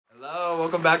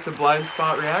welcome back to Blind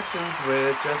Spot Reactions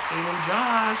with Justine and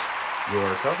Josh,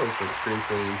 your co-hosts of Scream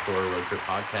Queens Horror Road Trip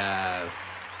Podcast.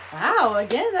 Wow,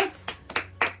 again, that's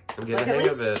I'm getting like the at hang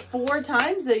least of it. 4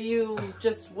 times that you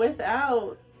just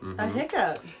without a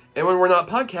hiccup. And when we're not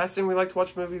podcasting, we like to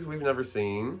watch movies we've never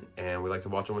seen, and we like to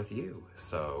watch them with you.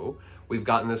 So, we've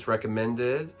gotten this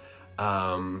recommended.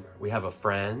 We have a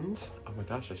friend. Oh my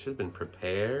gosh, I should have been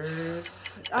prepared.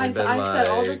 I set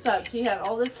all this up. He had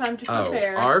all this time to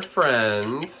prepare. Oh, our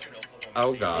friend.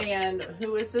 Oh gosh. And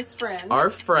who is this friend? Our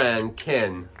friend,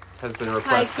 Ken, has been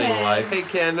requesting live. Hey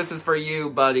Ken, this is for you,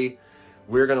 buddy.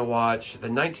 We're going to watch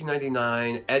the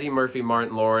 1999 Eddie Murphy,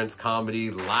 Martin Lawrence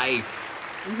comedy, Life.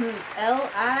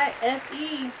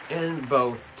 L-I-F-E. And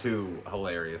both two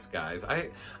hilarious guys.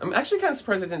 I'm actually kind of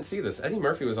surprised I didn't see this. Eddie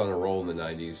Murphy was on a roll in the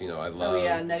 90s. You know, I love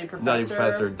Nutty Nutty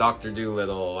Professor, Dr.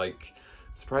 Dolittle. Like,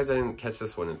 surprised I didn't catch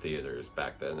this one in theaters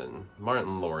back then. And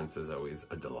Martin Lawrence is always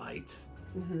a delight.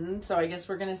 So I guess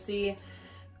we're going to see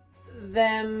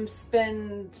them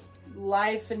spend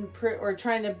life in or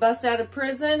trying to bust out of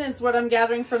prison is what I'm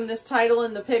gathering from this title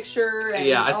and the picture. And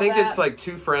yeah, I think that. it's like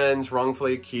two friends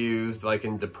wrongfully accused, like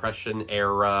in Depression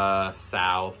era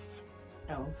South.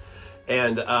 Oh.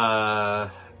 And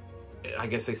I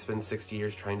guess they spend 60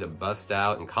 years trying to bust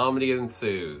out, and comedy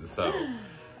ensues. So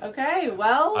okay,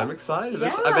 well, I'm excited.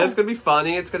 Yeah. I bet it's gonna be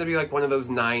funny. It's gonna be like one of those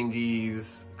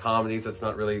 90s comedies that's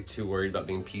not really too worried about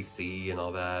being PC and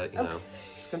all that, you know.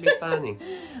 It's gonna be funny.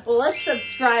 Well, let's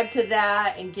subscribe to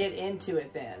that and get into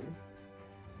it then.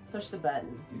 Push the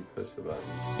button. You push the button.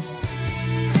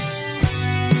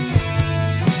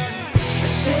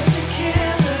 There's a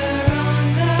killer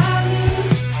on the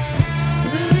loose.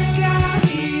 Look out,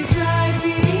 he's right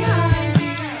behind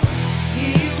you. He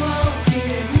won't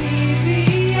give me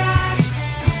the axe.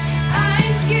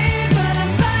 I'm scared, but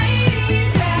I'm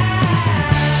fighting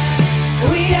back.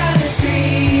 We are the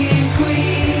Scream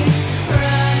Queens,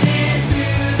 running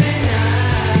through the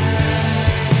night.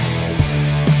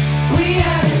 We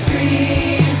are the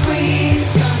Scream Queens,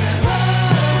 gonna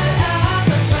put up a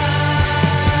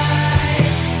fight,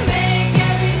 make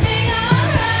everything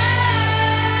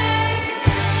alright.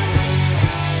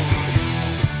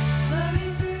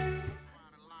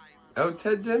 Oh,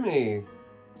 Ted Demme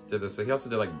did this. But he also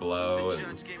did like Blow,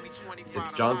 and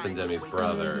it's Jonathan Demme's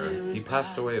brother. He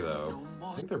passed away though.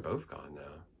 I think they're both gone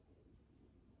now.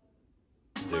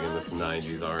 Digging this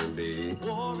 90s R&B.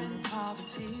 Oh,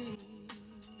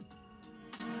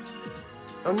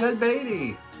 Ned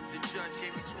Beatty.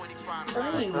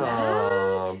 Bernie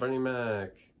Oh, Bernie Mac.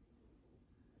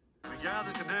 We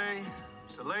gather today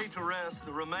to lay to rest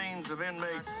the remains of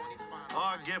inmates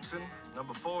R. Gibson,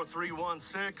 number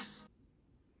 4316,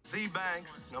 Z.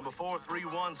 Banks, number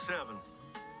 4317.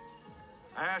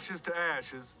 Ashes to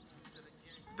ashes,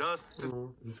 dust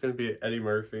to... Is this going to be Eddie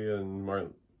Murphy and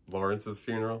Martin Lawrence's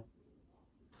funeral?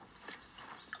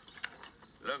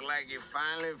 Look like you're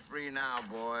finally free now,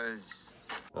 boys.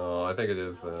 Oh, I think it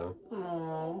is though.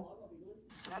 Oh.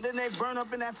 Now, didn't they burn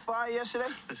up in that fire yesterday?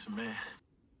 Listen, man,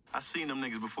 I seen them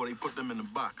niggas before they put them in the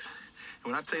box.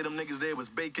 And when I tell you them niggas there was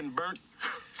bacon burnt...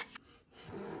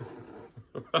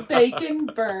 Bacon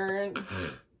burnt.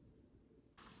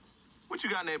 What you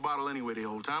got in that bottle anyway, the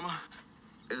old timer?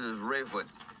 This is Rayford.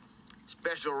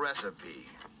 Special recipe.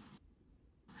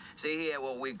 See, he had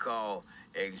what we call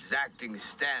exacting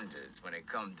standards when it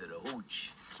comes to the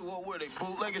hooch. So what were they,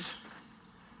 bootleggers?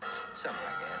 Something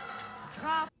like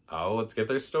that. Oh, let's get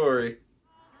their story.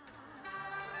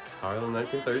 Harlem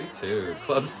 1932.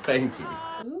 Club Spanky.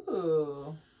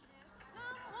 Ooh.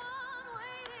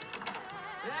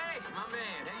 Hey, my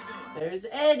man, how you doing? There's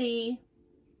Eddie.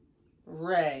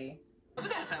 Ray.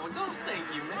 That's how it goes.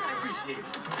 Thank you, man. I appreciate it.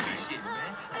 Appreciate it,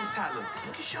 man. I just tired of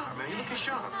looking sharp, man. You're looking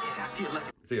sharp. Yeah, I feel like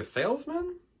Is he a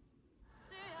salesman?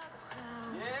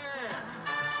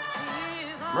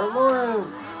 Martin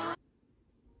Lawrence.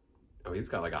 Oh, he's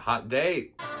got like a hot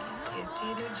date. Here's to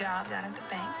your new job down at the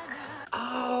bank.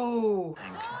 Oh, I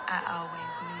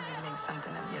always knew you'd make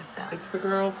something of yourself. it's the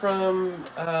girl from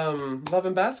Love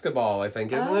and Basketball, I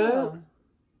think, isn't it?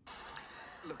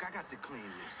 Look, I got to clean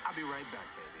this. I'll be right back,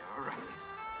 baby. All right.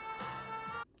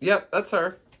 Yep, that's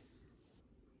her.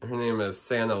 Her name is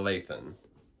Santa Lathan.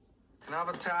 Can I have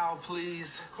a towel,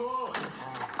 please? Of course.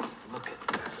 Oh, look at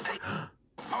this. Hey.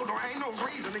 Oh, there ain't no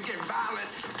reason to get violent.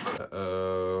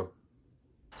 Uh-oh.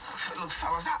 Look,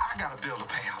 fellas, I got a bill to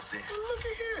pay out there. Look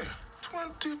at here,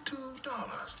 $22.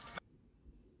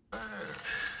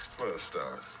 What a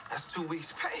start. That's 2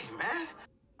 weeks' pay, man.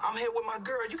 I'm here with my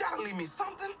girl. You gotta leave me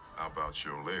something. How about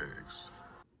your legs?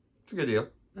 It's a good deal.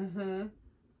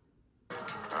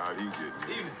 How'd he get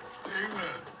me? Evening.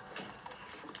 Amen.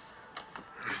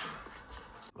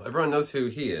 Everyone knows who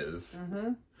he is.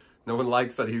 No one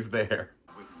likes that he's there.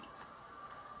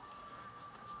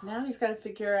 Now he's got to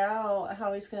figure out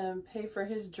how he's going to pay for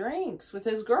his drinks with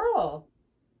his girl.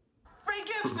 Ray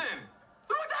Gibson!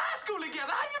 We went to high school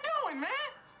together. How you doing, man?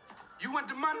 You went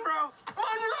to Monroe?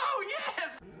 Monroe,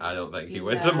 yes! I don't think he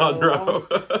went to Monroe.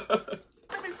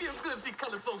 Let me feel good to see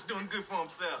colored folks doing good for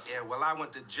themselves. Yeah, well, I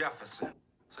went to Jefferson.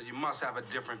 So you must have a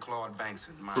different Claude Banks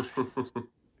in mind.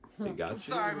 He got you.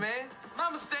 Sorry, man.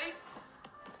 My mistake.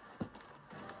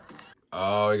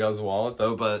 Oh, he got his wallet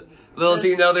though, but little does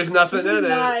he know there's nothing in it.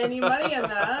 Not any money in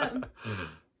that.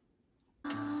 Are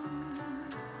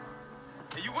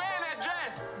you wearing that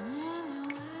dress?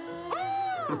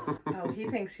 Oh, he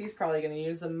thinks he's probably going to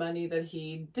use the money that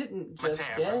he didn't My just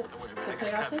tab. get Don't worry, to I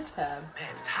pay got off covered. his tab. Man,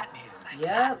 it's hot in here tonight.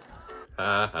 Yep.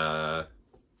 Haha.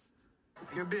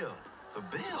 Your bill. The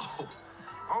bill?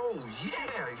 Oh,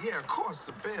 yeah, of course,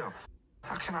 the bill.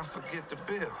 How can I forget the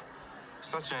bill?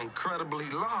 Such an incredibly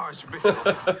large bill.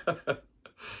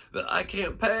 That I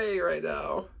can't pay right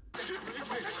now. Just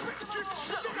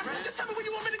tell me where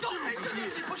you want me to go.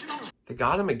 They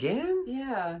got him again?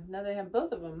 Yeah, now they have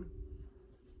both of them.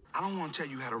 I don't want to tell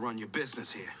you how to run your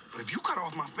business here, but if you cut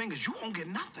off my fingers, you won't get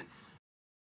nothing.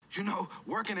 You know,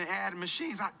 working in ad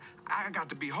machines, I got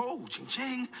to be whole. Ching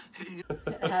ching.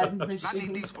 Ad I need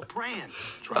machine. these for praying.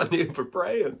 I need him for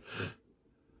praying.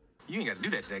 You ain't got to do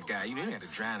that to that guy. You ain't got to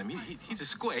drown him. He's a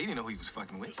square. He didn't know who he was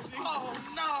fucking with. Oh,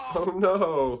 no. Oh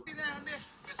no. Down there.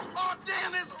 Oh,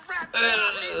 damn, there's a rat.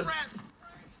 These rats.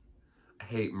 I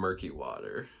hate murky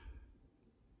water.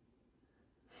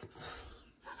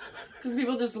 Because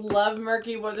people just love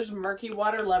murky water. There's murky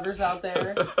water lovers out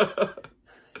there.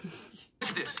 Look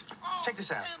at this. Check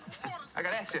this out. I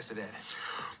got access to that.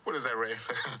 What is that, Ray?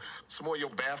 Some more of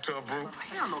your bathtub brew?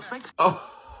 Hell no, Spanks. Oh,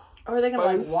 Or are they going to,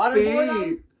 like, his waterboard them?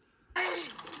 feet. Hey,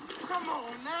 come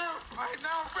on now. Right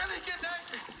now, really get that.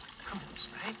 Come on,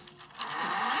 Spank.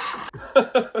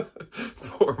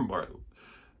 Poor Martin.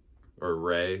 Or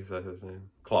Ray, is that his name?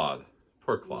 Claude.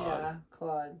 Poor Claude. Yeah,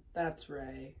 Claude. That's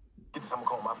Ray. Get this. I'm going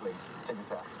to call my place. Check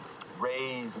this out.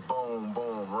 Ray's Boom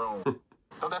Boom Room.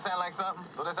 Don't that sound like something?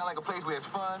 Don't that sound like a place where it's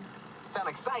fun? Sound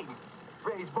exciting.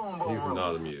 Ray's Boom Boom He's Room.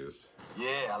 not amused.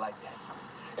 Yeah, I like that.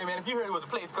 Hey, man, if you heard it was a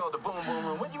place called the Boom Boom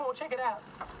Room, when you want to check it out?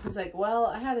 He's like, well,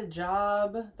 I had a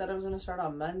job that I was going to start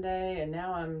on Monday, and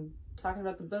now I'm talking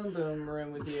about the Boom Boom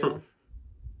Room with you.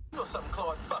 You know something,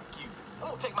 Claude? Fuck you. I'm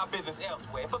going to take my business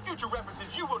elsewhere. For future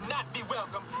references, you will not be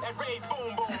welcome at Ray's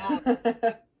Boom Boom Room.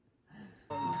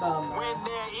 Bum. When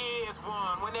there is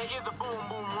one, when there is a Boom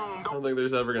Boom Room, I don't think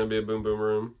there's ever going to be a Boom Boom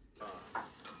Room.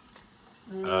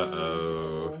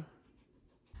 Uh-oh.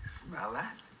 Smell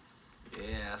that?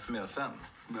 Yeah, I smell something.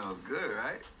 Smells good,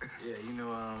 right? Yeah, you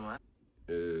know,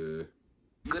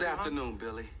 Good afternoon,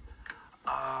 Billy.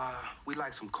 We'd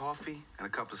like some coffee and a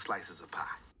couple of slices of pie.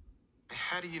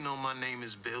 How do you know my name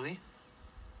is Billy?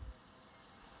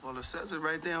 Well, it says it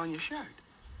right there on your shirt.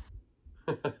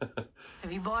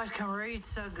 If you boys can read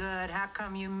so good, how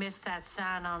come you missed that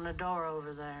sign on the door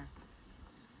over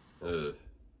there?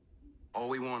 All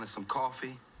we want is some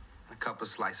coffee and a couple of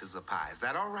slices of pie. Is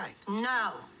that all right?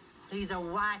 No, these are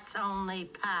whites-only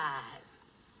pies.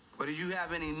 But do you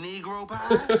have any Negro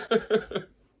pies?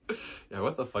 Yeah,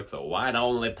 what the fuck's a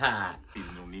white-only pie?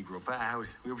 Eating no Negro pie.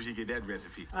 Where would you get that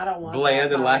recipe? I don't want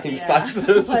Bland that and pie. lacking Yeah.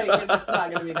 spices. Like, it's not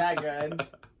going to be that good.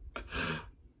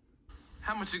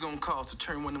 How much it gonna cost to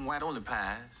turn one of them white-only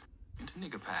pies into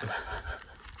nigger pie?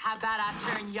 How about I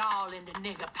turn y'all into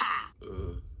nigger pie?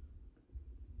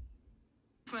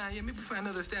 Fine, yeah, maybe find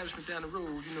another establishment down the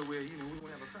road, you know, where, you know, we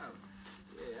won't have a problem.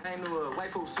 Yeah, I ain't no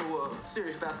white folks so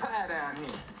serious about pie down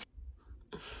here.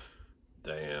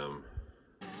 Damn.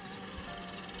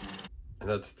 And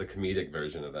that's the comedic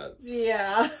version of that.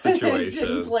 Yeah. Situation. It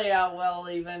didn't play out well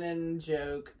even in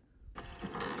joke.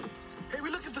 Hey,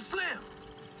 we're looking for Slim.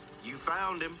 You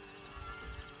found him.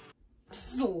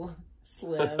 Slim.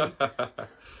 Man,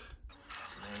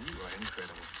 you are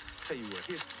incredible. Tell you what,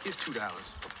 here's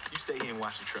 $2. You stay here and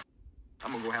watch the truck.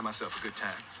 I'm gonna go have myself a good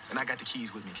time. And I got the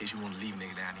keys with me in case you want to leave a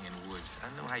nigga down here in the woods. I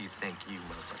know how you think, you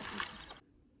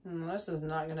motherfucker. This is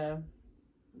not going to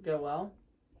go well.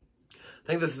 I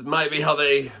think this might be how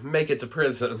they make it to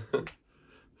prison.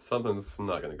 Something's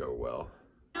not going to go well.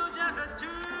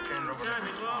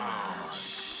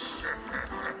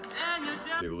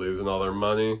 They losing all their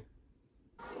money.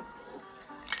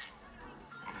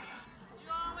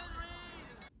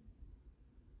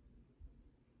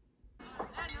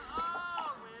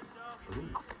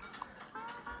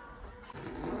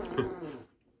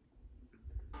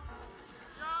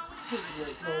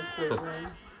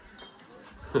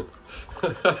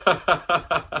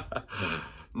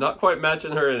 Not quite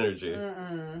matching her energy.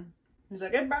 He's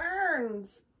like, it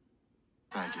burns.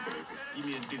 Thank you, baby. Give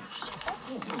me a deuce.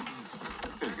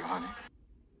 There you go, honey.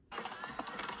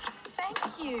 Thank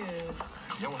you.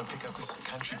 Y'all want to pick up this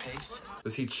country pace?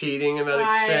 Was he cheating in that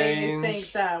I exchange?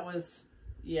 think that was,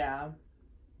 yeah.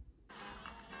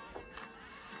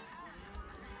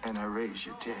 And I raised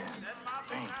you 10.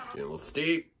 Thanks. It's getting a little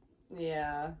steep.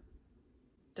 Yeah.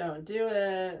 Don't do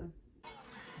it.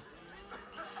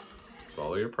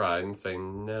 Swallow your pride and say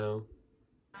no.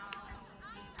 I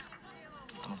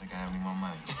don't think I have any more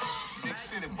money. Big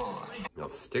city boy. Now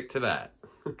stick to that.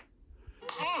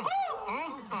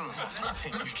 I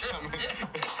think you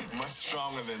come much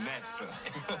stronger than that, sir.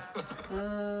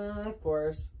 Of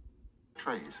course.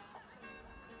 Trays.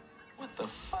 What the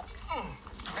fuck?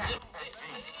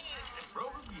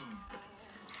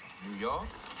 New York?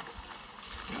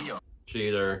 New York.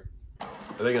 Cheater.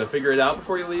 Are they gonna figure it out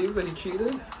before he leaves that he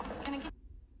cheated?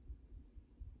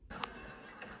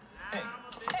 Hey,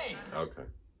 hey! Okay.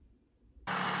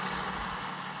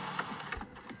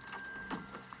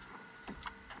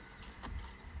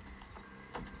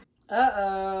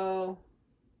 Uh-oh.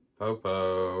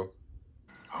 Popo.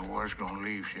 I was gonna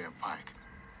leave Sheriff Pike.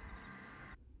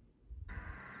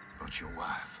 But your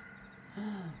wife,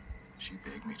 she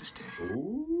begged me to stay.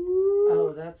 Ooh.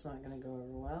 Oh, that's not gonna go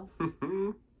over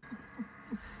well.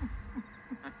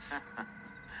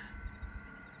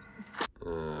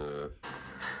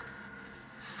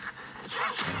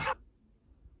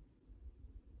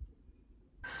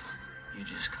 You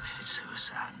just committed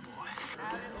suicide, boy.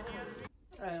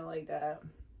 I don't like that.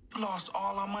 Lost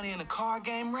all our money in the card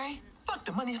game, Ray? Fuck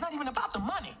the money. It's not even about the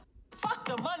money. Fuck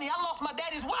the money. I lost my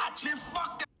daddy's watch. Then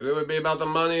fuck that. It would be about the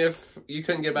money if you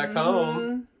couldn't get back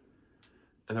home.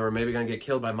 And they were maybe gonna get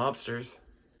killed by mobsters.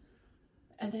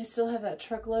 And they still have that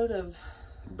truckload of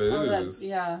Booze.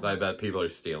 yeah. I bet people are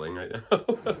stealing right now.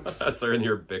 As they're in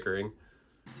here bickering.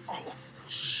 Oh,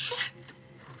 shit.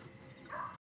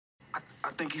 I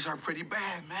think he's hurt pretty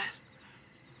bad, man.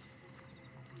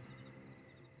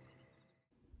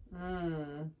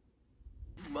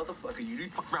 You motherfucker, you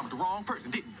fucked around with the wrong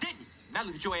person, didn't you? Now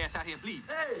look at your ass out here bleeding.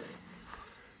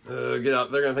 Hey! Get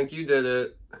out. They're gonna think you did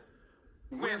it.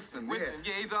 Winston,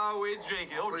 yeah, he's always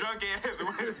drinking. Old drunk ass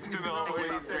Winston always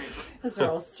drinking. Because they're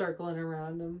all circling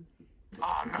around him.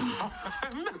 Oh,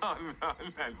 no. no.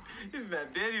 He's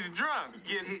not dead, he's drunk.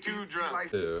 He gets too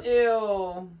drunk. Too.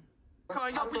 Ew. Carl,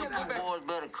 y'all get out back. Boys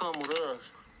better come with us.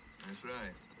 That's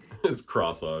right. It's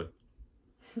cross-eyed.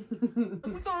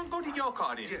 We're gonna go to your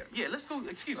car then. Yeah, let's go.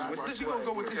 Excuse me. We're gonna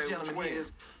go with this gentleman here.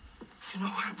 You know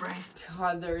what, Ray?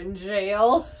 God, they're in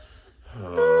jail.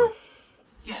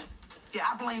 Yeah,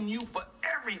 I blame you for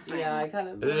everything. Yeah, I kind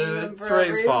of blame him It's for Ray's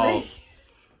everything. fault.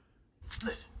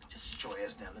 Listen, just sit your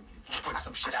ass down. Let me work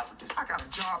some shit out with this. I got a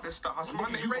job that starts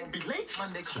Monday, You Ray. gonna be late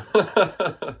Monday.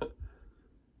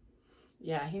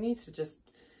 Yeah, he needs to just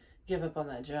give up on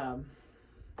that job.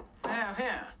 Have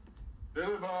him.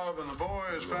 Billy Bob and the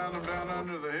boys found him down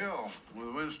under the hill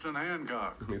with Winston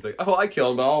Hancock. He's like, oh, I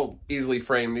killed him, but I'll easily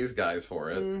frame these guys for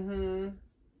it.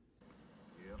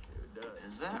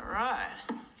 Is that right?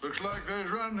 Looks like they's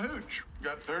running hooch.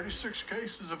 Got 36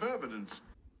 cases of evidence.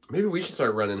 Maybe we should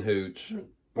start running hooch. Make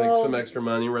Well- some extra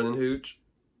money running hooch.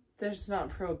 There's not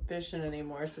prohibition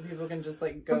anymore, so people can just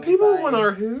like go. But people buy want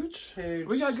our hooch. hooch.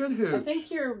 We got good hooch. I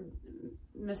think you're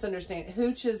misunderstanding.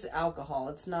 Hooch is alcohol.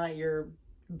 It's not your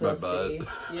bussy. bud.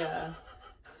 Yeah.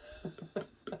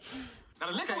 Now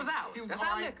the liquor was out. He was That's all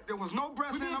our right. liquor. There was no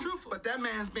breath We in being him, truthful. but that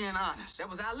man's being honest. That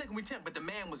was our liquor. We temped, but the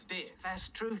man was dead. If that's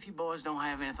the truth, you boys don't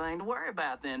have anything to worry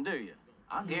about then, do you?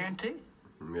 I'll guarantee.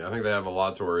 Yeah, I think they have a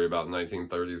lot to worry about in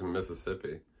 1930s in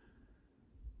Mississippi.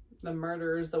 The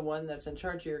murderer is the one that's in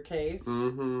charge of your case.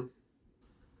 Mm-hmm.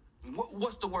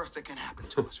 What's the worst that can happen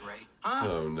to us, Ray? Huh?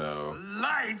 Oh, no.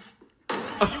 Life.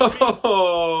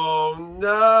 Oh,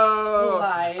 no.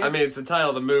 Life. I mean, it's the title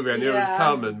of the movie. I knew it was Yeah.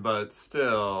 coming, but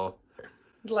still.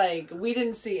 Like, we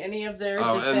didn't see any of their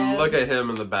Oh, defense. and look at him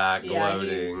in the back Yeah,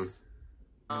 gloating. he's...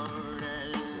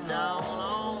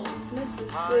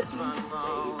 Mississippi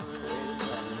State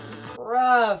Prison.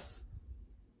 Rough.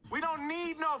 We don't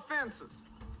need no fences.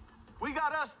 We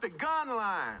got us the gun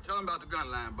line. Tell him about the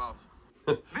gun line, boss.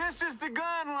 This is the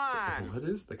gun line. What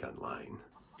is the gun line?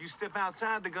 You step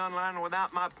outside the gun line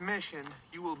without my permission,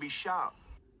 you will be shot.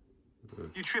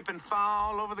 You trip and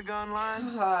fall over the gun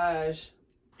line, Gosh.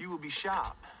 you will be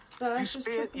shot. But I You was just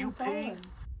spit, tripping you and pee. falling.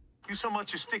 You so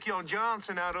much as stick your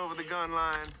Johnson out over the gun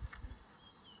line,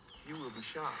 you will be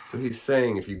shot. So he's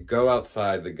saying if you go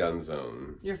outside the gun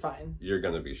zone, You're fine. you're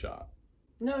going to be shot.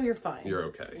 No, you're fine. You're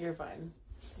okay. You're fine.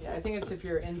 Yeah, I think it's if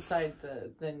you're inside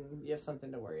then you have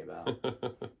something to worry about.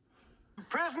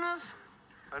 Prisoners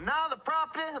are now the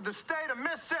property of the state of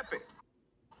Mississippi,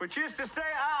 which used to say,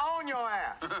 I own your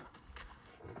ass.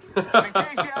 And in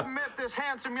case you haven't met this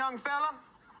handsome young fella,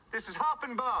 this is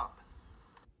Hoppin' Bob.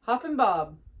 Hoppin'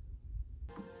 Bob.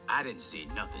 I didn't see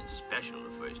nothing special the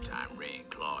first time Ray and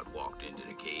Claude walked into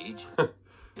the cage.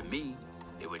 To me,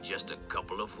 they were just a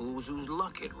couple of fools whose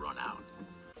luck had run out.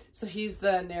 So he's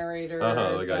the narrator.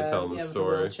 The guy telling the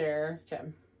story. The wheelchair. Okay.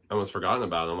 I almost forgotten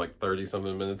about him. Like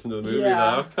 30-something minutes into the movie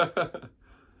Yeah. now.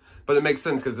 But it makes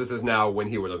sense because this is now when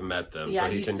he would have met them. Yeah, so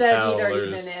he he can said tell he'd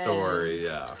already their been in. story.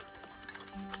 Yeah.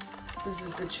 So this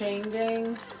is the Chain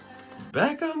Gang.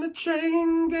 Back on the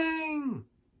Chain Gang.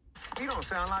 He don't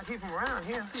sound like he from around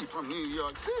here. He from New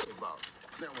York City, boss.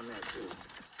 That one there, too.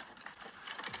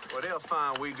 Well, they'll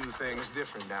find we do things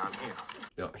different down here.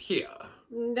 Yeah, here.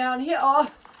 Down here.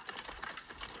 Oh.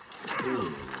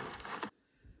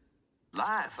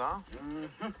 Life, huh?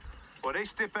 Mm-hmm. Well, they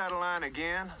step out of line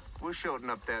again. We'll shorten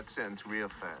up that sentence real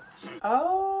fast.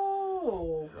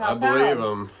 Oh. I believe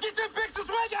him. Get them pictures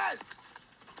swinging!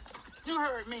 You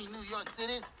heard me, New York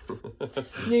Cities.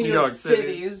 New York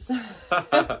Cities.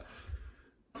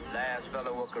 Last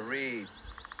fellow who could read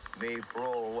made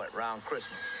parole, what, round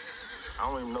Christmas? I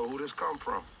don't even know who this come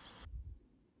from.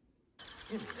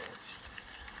 Give me that shit.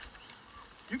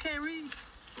 You can't read?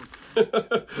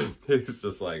 He's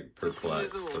just like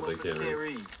perplexed that they can't read.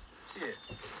 read. Shit.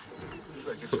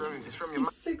 Look, it's from your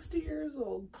He's 60 years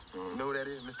old. You know what that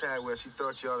is, Miss Tidwell? She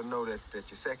thought you ought to know that your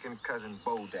second cousin,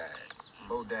 Bo, died.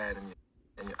 Bo died,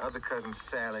 and your other cousin,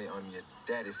 Sally, on your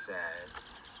daddy's side,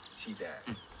 she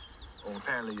died. Oh,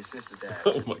 apparently your sister died.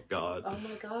 Oh my God. Oh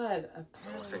my God.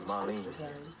 I want to say Apparently Marlene. your sister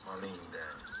died. Marlene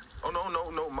died. Oh,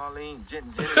 no, Marlene.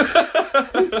 Jenny.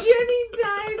 Jenny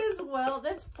died as well.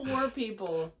 That's 4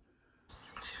 people.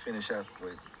 She finished up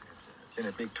with, in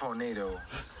a big tornado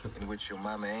in which your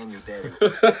mama and your daddy.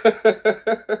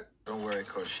 Don't worry,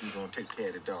 because she's going to take care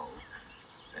of the dog.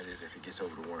 That is, if he gets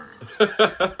over the worms.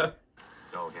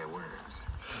 Dog had worms.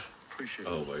 Appreciate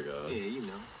it. Oh my God. Yeah, you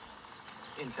know.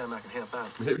 Anytime I can help out.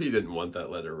 Maybe he didn't want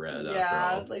that letter read Yeah,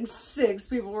 after all. like 6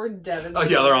 people were dead in the Oh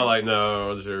yeah, they're all like,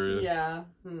 no, sure. Yeah.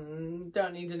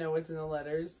 Don't need to know what's in the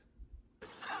letters.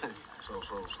 So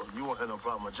you won't have no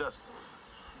problem with Justin?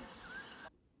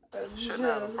 Shouldn't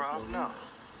have a problem, no.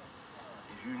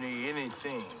 If you need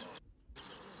anything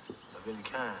of any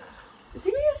kind, Is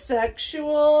he being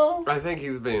sexual? I think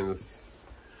he's being...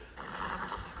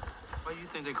 Why you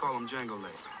think they call him Django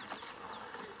Leg?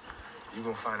 You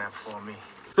gonna find out for me.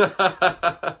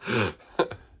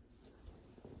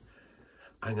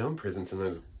 I know in prison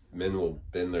sometimes men will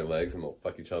bend their legs and they'll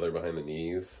fuck each other behind the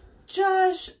knees.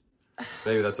 Josh.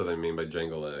 Maybe that's what they mean by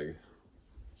Django leg.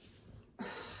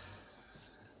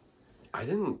 I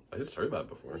just heard that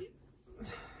before.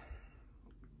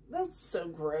 That's so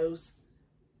gross.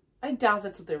 I doubt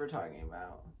that's what they were talking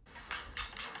about.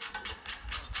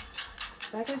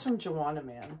 That guy's from Joanna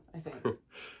Man, I think.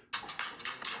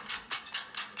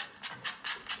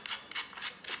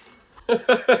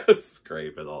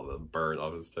 Scraping all the burnt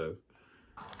off his toes.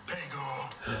 hey girl,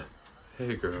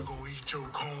 Hey girl. you gonna eat your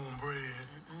cornbread?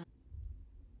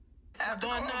 After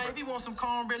one night, if he wants some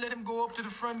cornbread, let him go up to the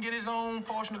front and get his own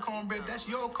portion of cornbread. That's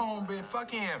your cornbread.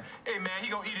 Fuck him. Hey, man, he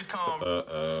gonna eat his cornbread.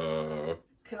 Uh-oh.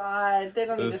 God, they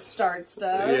don't need to start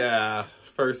stuff. Yeah.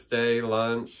 First day,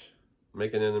 lunch,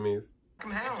 making enemies. If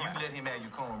you let him have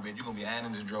your cornbread, you're gonna be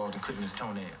ironing his drawers and clipping his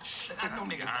toenails. I know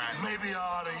niggas iron. Maybe I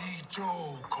ought to eat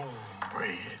your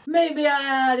cornbread. Maybe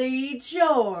I ought to eat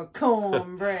your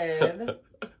cornbread.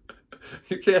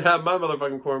 You can't have my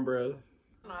motherfucking cornbread.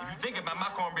 If you think about my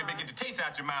cornbread, but get the taste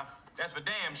out your mouth, that's for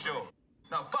damn sure.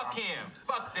 Now, fuck him.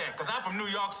 Fuck that, because I'm from New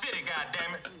York City,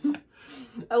 goddammit.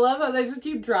 I love how they just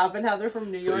keep dropping how they're from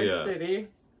New York Yeah. City.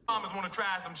 Farmers want to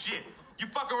try some shit. You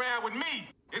fuck around with me,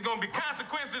 it's gonna be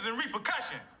consequences and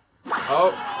repercussions.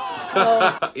 Oh.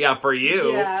 Yeah, for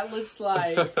you. Yeah, it looks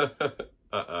like.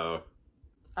 Uh-oh.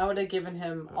 I would have given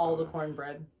him all the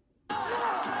cornbread.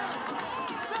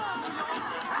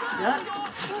 Yeah.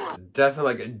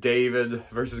 Definitely like a David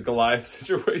versus Goliath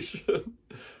situation.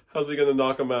 How's he gonna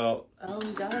knock him out? Oh,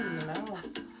 he got him in the mouth.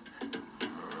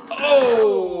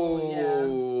 Oh!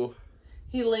 Yeah.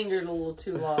 He lingered a little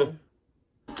too long.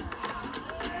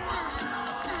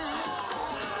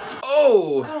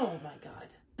 Oh! Oh my God.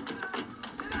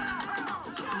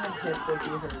 My hip would be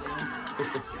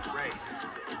hurting. Ray,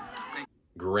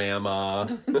 Grandma.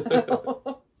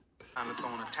 I'm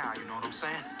throwing a towel, you know what I'm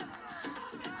saying?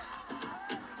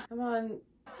 Come on,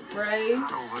 Ray.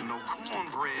 Not over no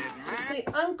cornbread, man. Just say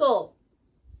uncle.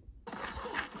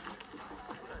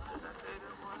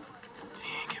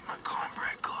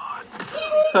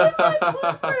 let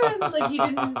my boyfriend. Like he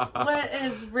didn't let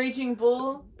his raging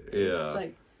bull. Yeah.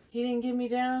 Like he didn't get me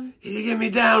down. He didn't get me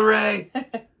down, Ray.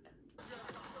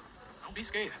 Don't be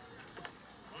scared.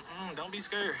 Don't be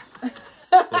scared.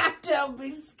 Don't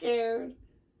be scared.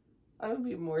 I would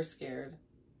be more scared.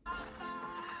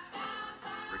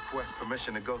 Request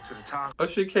permission to go to the town. Oh,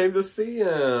 she came to see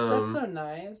him. That's so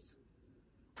nice.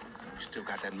 You still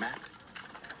got that map?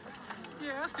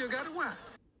 Yeah, I still got it. Why?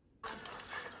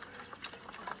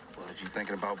 Well, if you're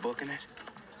thinking about booking it,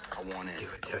 I want in. Do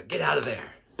it. Get out of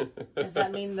there. Does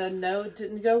that mean the note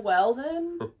didn't go well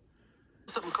then?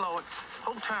 What's up, Claude?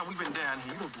 Whole time we've been down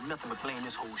here, you don't do nothing but blame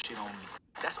this whole shit on me.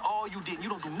 That's all you did. You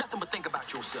don't do nothing but think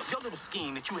about yourself. Your little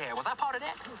scheme that you had, was I part of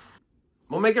that?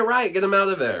 We'll make it right. Get him out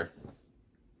of there.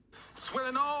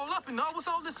 Swelling all up and all. What's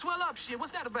all this swell up shit?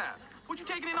 What's that about? What you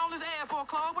taking in all this air for,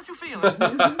 Claude? What you feeling?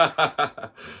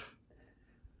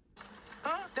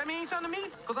 Huh? That means something to me?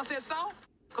 Because I said soft?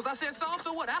 Because I said soft,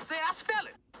 so what? I said I spell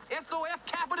it. S-O-F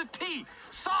capital T.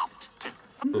 Soft.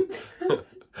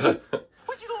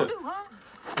 What you gonna do, huh?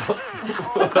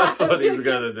 That's what he's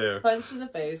gonna do. Punch in the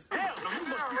face.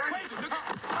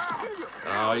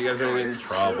 Oh, you guys are gonna get in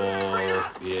trouble.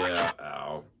 Yeah.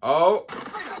 Ow. Oh.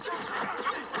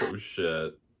 Oh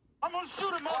shit. I'm gonna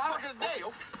shoot a motherfucker today.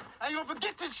 I ain't gonna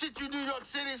forget this shit, you New York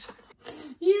Cities.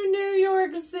 You New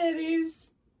York Cities.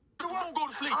 You won't go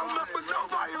to sleep. I'm not with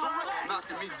nobody around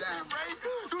knocking me down, Ray.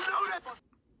 You know that.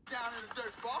 Down in the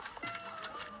dirt, boss.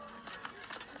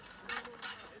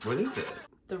 What is it?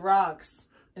 The rocks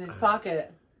in his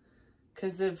pocket.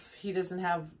 Because if he doesn't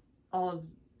have all of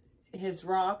his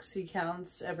rocks, he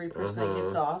counts every person that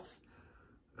gets off.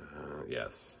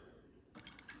 Yes.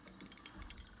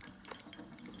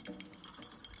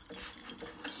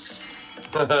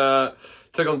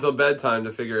 Took him till bedtime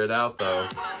to figure it out, though.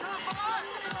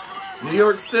 New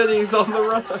York City's on the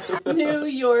run. New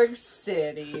York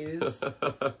Cities.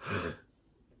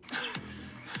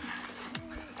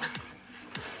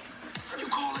 You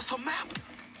call this a map?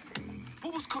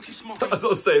 What was Cookie I smoking? was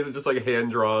gonna say, is it just like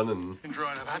hand drawn and? I'm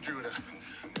drawing it. I drew it up.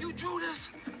 You drew this?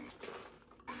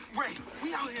 Ray,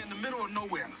 we out here in the middle of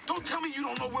nowhere. Don't tell me you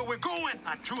don't know where we're going.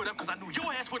 I drew it up because I knew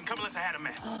your ass wouldn't come unless I had a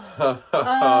map.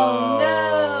 Oh,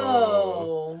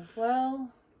 no. Well.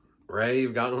 Ray,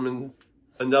 you've gotten him in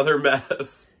another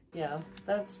mess. Yeah,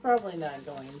 that's probably not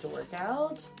going to work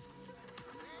out.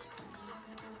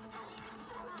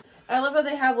 I love how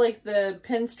they have, like, the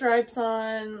pinstripes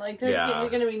on. Like, they're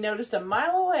going to be noticed a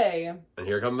mile away. And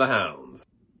here come the hounds.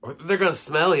 They're going to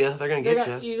smell you. They're going to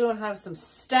get you. You're going to have some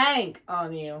stank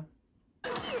on you.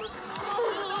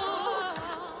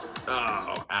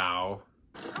 Oh, ow.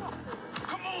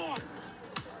 Come on.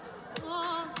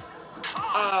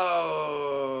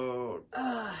 Oh.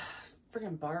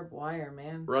 Freaking barbed wire,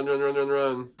 man. Run, run, run, run,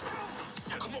 run.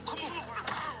 Come on, come on.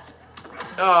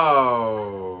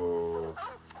 Oh.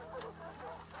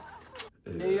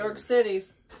 New York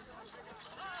Cities.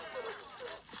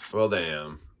 Well,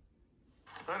 damn.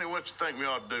 Honey, what you think we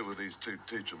ought to do with these two?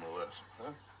 Teach them a lesson,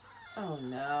 huh? Oh,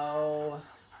 no.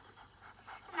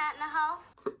 Not in the hole.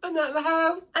 I'm not in the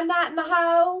house. I'm not in the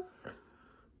hole.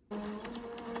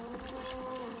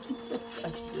 He's so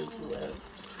touching his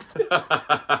lips.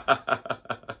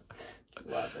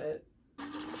 Love it.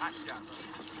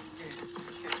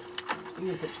 You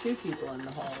can put two people in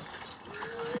the hole.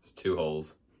 It's two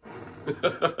holes.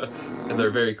 And they're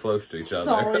very close to each It's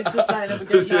other. always the sign of a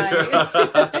good night.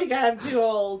 You gotta have two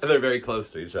holes. And they're very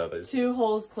close to each other. Two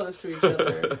holes close to each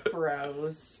other.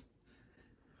 Gross.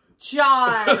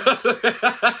 Josh!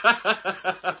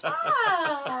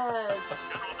 Stop!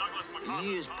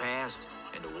 Years passed,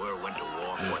 and the world went to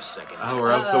war for a second. Oh,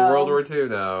 we're up to World War II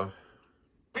now.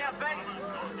 Yeah, baby.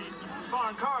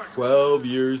 Foreign cars. 12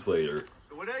 years later.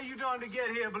 Whatever you done to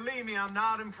get here, believe me, I'm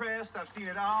not impressed. I've seen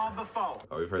it all before.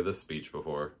 Oh, we've heard this speech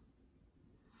before.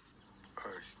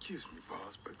 Excuse me,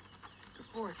 boss, but the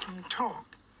boy can't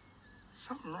talk.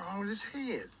 Something wrong with his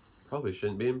head. Probably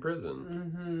shouldn't be in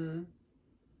prison.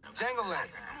 Jangle that.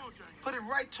 Put it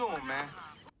right to him, man.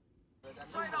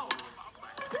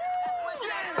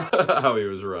 How he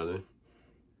was running.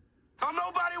 Don't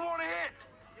nobody want to hit.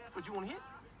 What, you want to hit?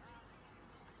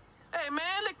 Hey,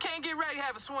 man, let Can't Get Right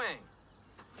have a swing.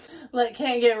 Let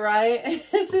Can't Get Right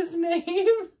is his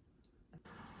name.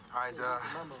 All right, put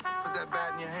that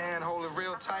bat in your hand, hold it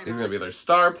real tight. He's gonna be their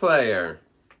star player.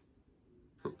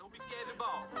 Don't be scared of the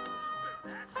ball.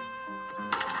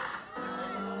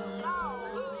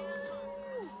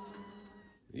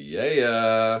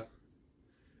 Yeah.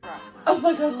 Oh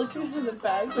my god, look at him in the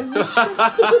back with his shirt.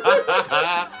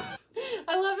 I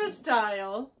love his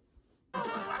style.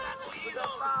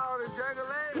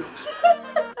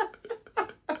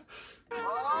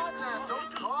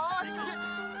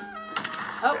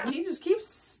 Oh, he just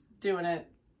keeps doing it.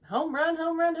 Home run,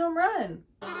 home run, home run.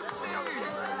 I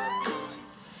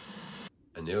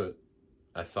knew it.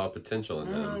 I saw potential in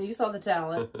him. You saw the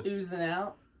talent oozing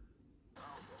out.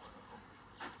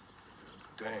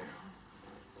 Damn.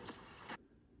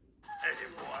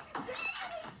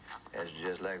 That's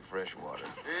just like fresh water.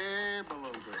 Hey, my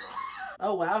little girl.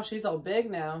 Oh, wow, she's all big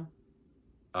now.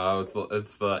 Oh,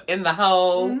 it's the in the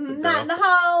hole. Not in the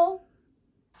hole.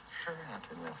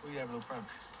 We have no problem.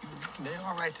 They're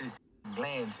all right to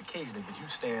glance occasionally, but you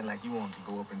staring like you want to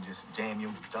go up and just jam you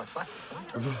and start fighting.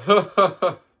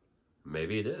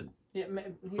 Maybe he did. Yeah,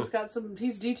 he's got some.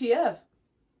 He's DTF.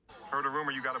 Heard a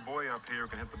rumor you got a boy up here who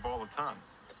can hit the ball a ton.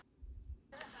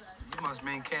 You must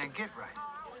mean can't get right.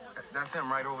 That's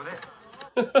him right over there.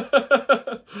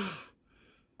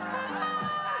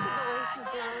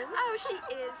 Oh, she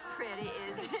is pretty,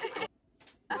 isn't she?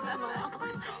 We're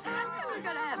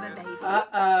gonna have a baby.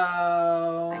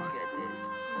 Uh-oh. My goodness.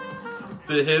 Is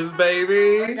it his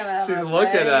baby? She's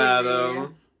looking at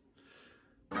him.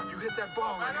 You hit that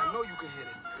ball like I know you can hit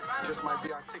it. Just might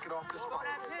be our ticket off this spot.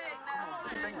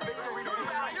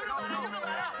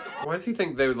 Why does he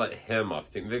think they would let him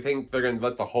off the team? They think they're going to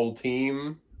let the whole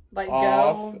team like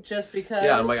off? Go just because?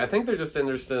 Yeah, I'm like, I think they're just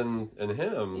interested in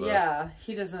him. Yeah,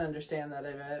 he doesn't understand that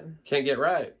of it. Can't get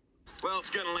right. Well,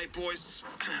 it's getting late, boys.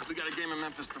 We got a game in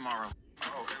Memphis tomorrow.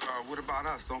 Oh, what about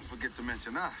us? Don't forget to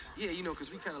mention us. Yeah, you know,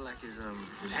 because we kind of like his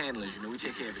handlers, you know, we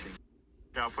take care of everything.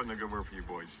 Yeah, I'll put in a good word for you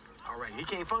boys. All right, he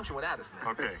can't function without us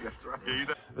now. Okay. That's right.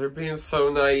 Yeah, They're being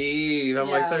so naive. I'm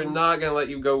like, they're not going to let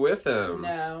you go with him.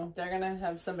 No, they're going to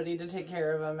have somebody to take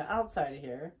care of him outside of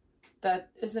here. That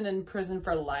isn't in prison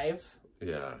for life.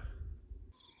 Yeah.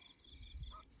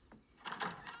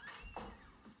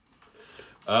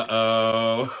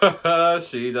 Uh-oh.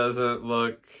 She doesn't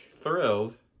look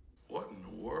thrilled. What in the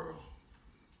world?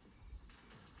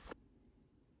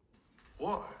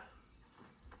 What?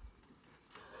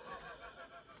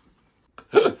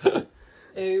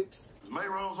 Oops.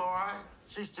 Mayro's all right?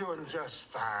 She's doing just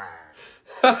fine.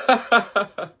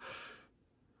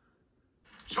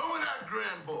 Show me that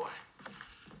grand boy.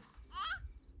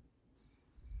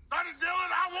 Sonny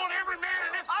Dillon, I want every man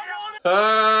in this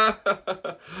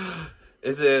town.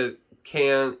 Is it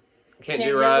can't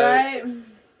do right? Let me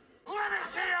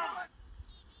see him.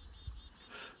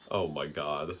 Oh my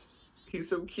god. He's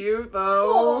so cute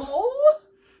though. Aww.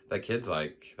 That kid's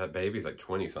like, that baby's like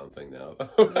 20 something now.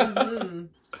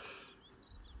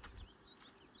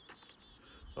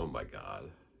 Oh my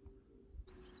god.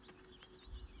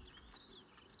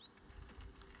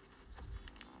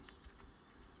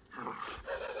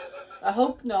 I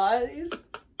hope not. Daddy,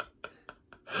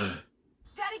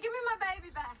 give me my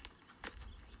baby back.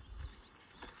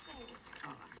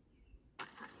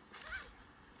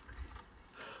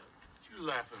 What you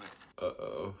laughing at?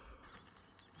 Uh-oh.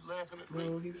 You laughing at me?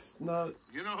 No, he's not.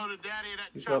 You know who the daddy of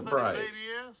that He's not chocolate bright. baby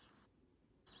is?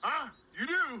 Huh? You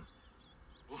do?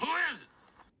 Well, who is it?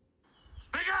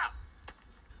 Speak up!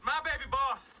 It's my baby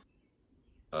boss.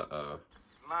 Uh-oh.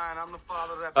 Mine, I'm the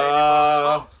father of that baby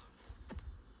boss.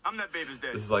 I'm that baby's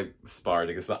daddy. This is like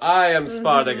Spartacus. I am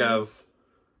Spartacus.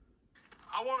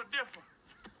 I want it different.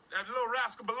 That little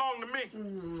rascal belonged to me.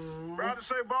 Proud to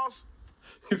say, boss,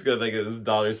 He's gonna think his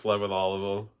daughter slept with all of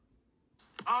them.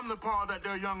 I'm the part of that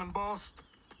there youngin' boss.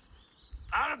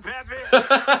 I'm the pappy.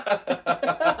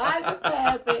 I'm the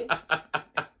pappy.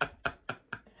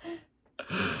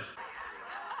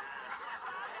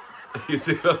 He's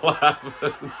even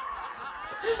laughing.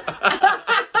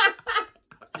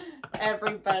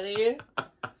 Everybody.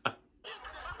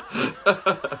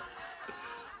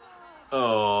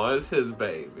 Oh, it's his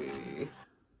baby.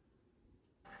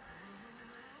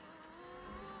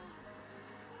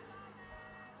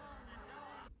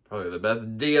 Probably the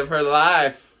best day of her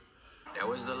life. That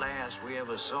was the last we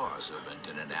ever saw of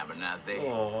Superintendent Abernathy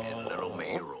and Little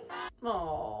Mayrow.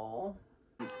 Aww.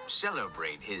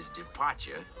 Celebrate his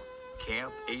departure,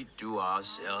 Camp 8 threw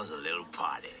ourselves a little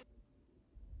party.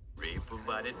 Ray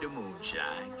provided the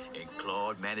moonshine, and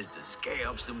Claude managed to scare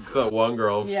up some It's that one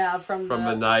girl from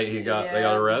the night they got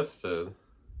arrested.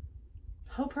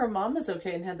 Hope her mom is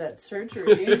okay and had that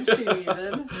surgery she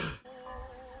needed.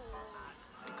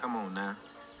 Hey, come on now.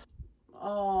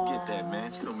 Oh. Get that,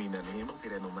 man. She don't mean nothing to him. Don't pay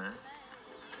that no mind.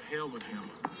 To hell with him.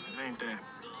 It ain't that.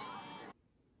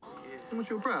 Yeah. What's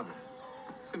your problem?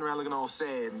 Sitting around looking all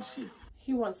sad and shit.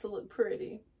 He wants to look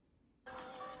pretty.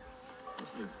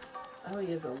 What's good? Oh, he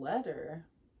has a letter.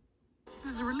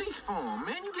 This is a release form,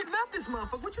 man. You get nothing. Fuck this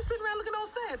motherfucker. What you sitting around looking all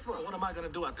sad for? What am I gonna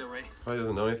do out there, Ray? Probably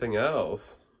doesn't know anything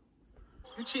else.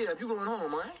 You cheer up. You going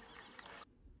home, right?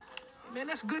 Man,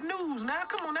 that's good news now.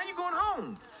 Come on, now you going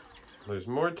home. There's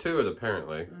more to it,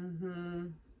 apparently. Mm-hmm.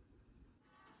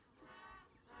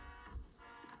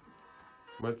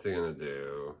 What's he gonna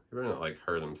do? He better not, like,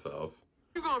 hurt himself.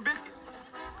 You going, Biscuit?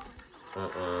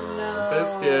 No.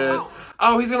 Biscuit.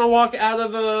 Oh, he's gonna walk out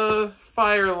of the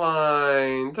fire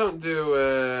line. Don't do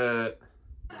it.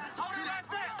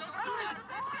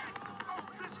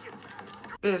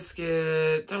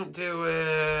 Biscuit, don't do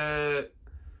it.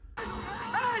 Hey!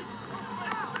 Hey,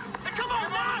 come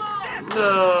on, man! Shit!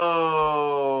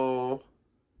 No.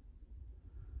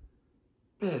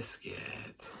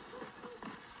 Biscuit.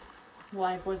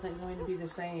 Life wasn't going to be the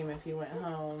same if he went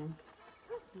home.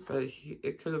 But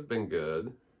it could have been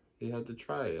good. He had to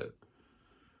try it.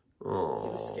 Aww. He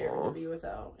was scared to be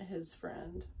without his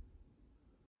friend.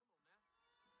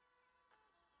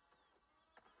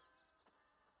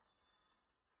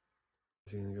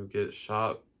 Is he gonna go get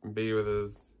shot and be with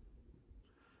his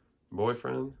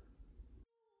boyfriend?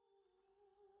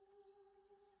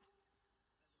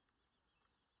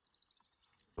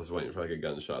 I was waiting for like a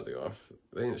gunshot to go off.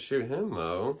 They didn't shoot him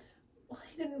though. Well,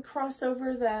 he didn't cross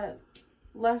over that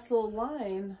last little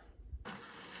line.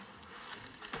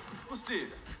 What's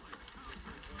this?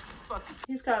 Fuck it.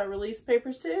 He's got to release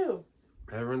papers too.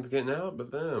 Everyone's getting out but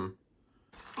them.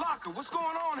 Blocker, what's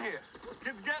going on here?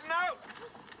 Kid's getting out.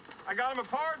 I got him a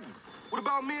pardon. What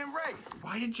about me and Ray?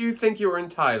 Why did you think you were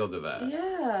entitled to that?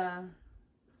 Yeah.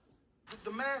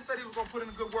 The man said he was gonna put in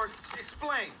a good word.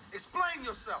 Explain. Explain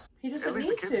yourself. He doesn't At least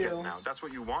need the kid's to. getting out. That's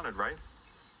what you wanted, right?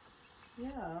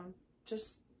 Yeah.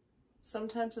 Just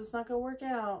sometimes it's not going to work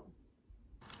out.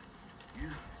 You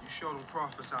show them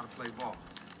Crawfords how to play ball.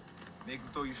 Make them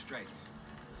throw you straights.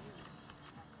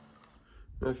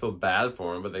 I feel bad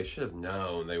for him, but they should have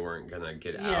known they weren't gonna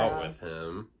get out with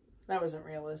him. That wasn't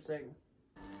realistic.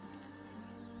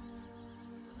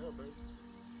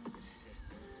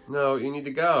 No, you need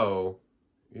to go.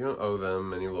 You don't owe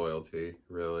them any loyalty,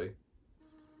 really.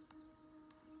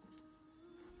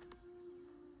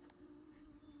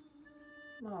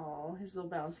 Oh, his little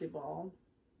bouncy ball.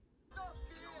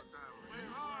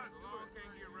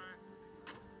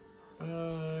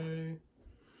 Bye.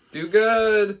 Do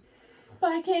good.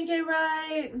 But I can't get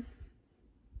right.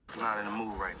 I'm not in the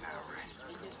mood right now, Ray.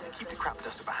 Keep the crop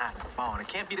duster behind the barn. It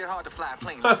can't be that hard to fly a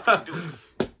plane. Let's just do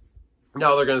it.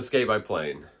 No, they're gonna escape by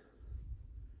plane.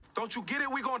 Don't you get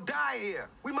it? We gonna die here.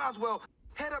 We might as well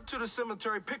head up to the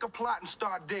cemetery, pick a plot, and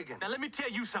start digging. Now, let me tell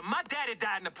you something. My daddy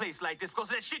died in a place like this because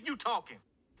of that shit you talking.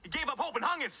 He gave up hope and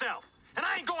hung himself. And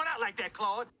I ain't going out like that,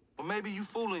 Claude. Well, maybe you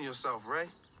fooling yourself, Ray.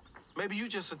 Maybe you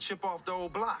just a chip off the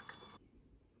old block.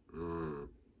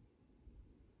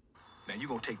 Now, you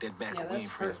gonna take that back. Yeah, that's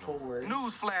hurtful words.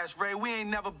 Newsflash, Ray. We ain't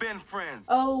never been friends.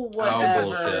 Oh, whatever. Oh,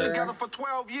 bullshit. Together for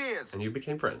 12 years. And you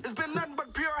became friends. It's been nothing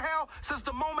but pure hell since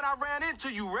the moment I ran into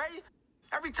you, Ray.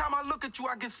 Every time I look at you,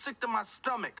 I get sick to my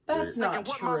stomach. That's not Thinking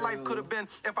what true. my life could have been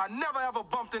if I never ever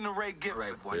bumped into Ray Gibson.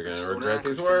 Right, boy, You're you gonna slow regret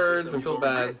down, these 'cause if you say words something and feel you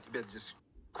gonna bad. regret, you better just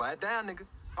quiet down, nigga.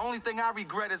 The only thing I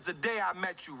regret is the day I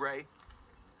met you, Ray.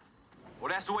 Well,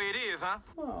 that's the way it is, huh?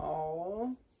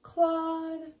 Oh,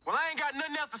 Claude. Well, I ain't got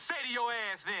nothing else to say to your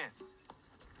ass then.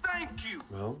 Thank you.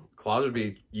 Well, Claude would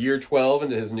be year 12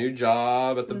 into his new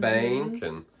job at the bank,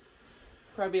 and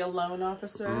Probably a loan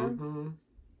officer.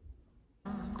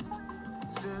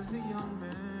 Says a young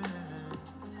man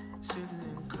sitting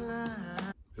in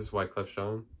class. Is this Wyclef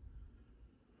Jean?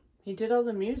 He did all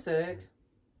the music.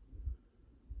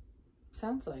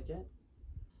 Sounds like it.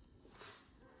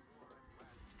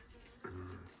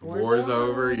 War's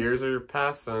over, years are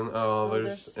passing. Oh, Oh,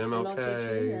 there's there's MLK.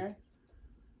 Jr.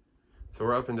 So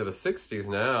we're up into the 60s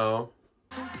now.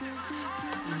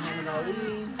 Muhammad Ali.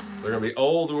 They're gonna be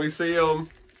old when we see them.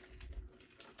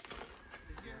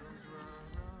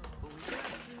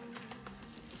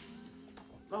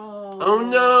 Oh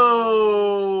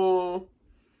no!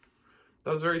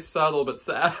 That was very subtle but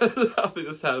sad. How they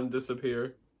just had him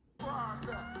disappear.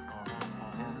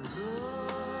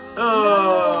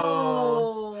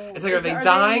 Oh! It's like, are they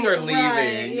dying or leaving?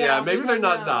 Right, yeah, maybe they're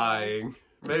not dying.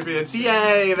 Maybe it's,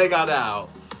 yay, they got out.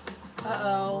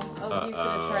 Uh-oh. Oh, he's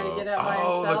gonna try to get out by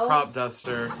Oh, himself. the crop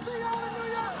duster.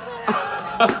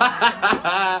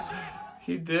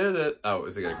 He did it. Oh,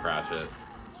 is he gonna crash it?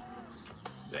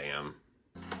 Damn.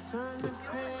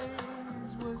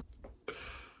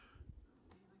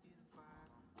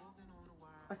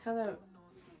 I kind of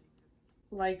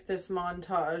like this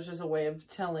montage as a way of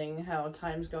telling how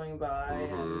time's going by.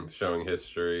 Showing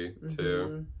history,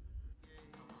 too.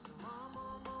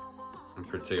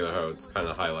 particular how it's kind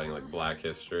of highlighting like Black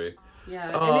history.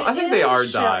 Yeah. Oh, I think they are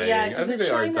dying. Yeah, I because think it's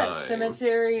they are showing that dying.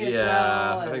 cemetery as well.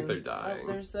 Yeah, I and, think they're dying. Oh,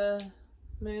 there's a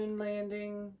moon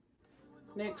landing.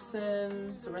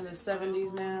 Nixon. So we're in the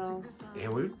 70s now. Yeah,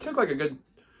 we took like a good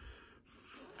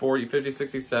 40, 50,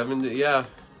 60, 70. Yeah.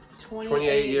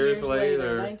 28 years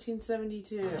later.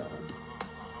 1972.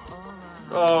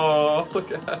 Oh,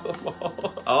 look at them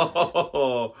all.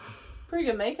 Oh. Pretty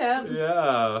good makeup.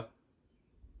 Yeah.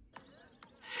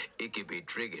 It can be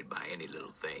triggered by any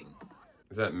little thing.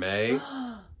 Is that May?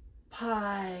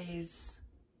 Pies.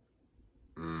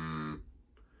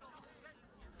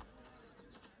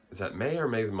 Is that May or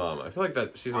May's mom? I feel like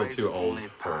that she's a little too old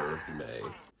for May.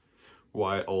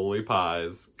 Why only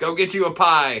pies? Go get you a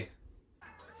pie!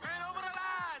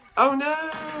 Oh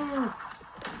no!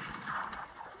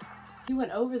 He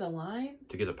went over the line?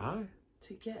 To get a pie?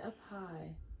 To get a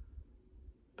pie.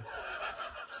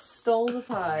 Stole the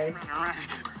pie. I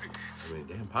mean,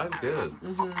 damn, pie's good.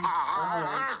 Does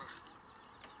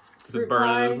Fruit it burn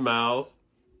pie? in his mouth?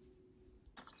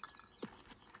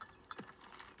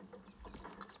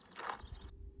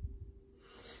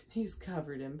 He's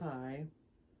covered in pie.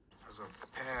 There's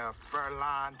a pair of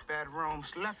fur-lined bedroom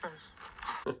slippers.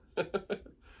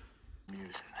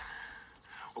 Music.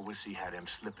 Well, we'll see how them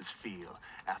slippers feel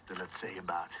after, let's say,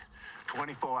 about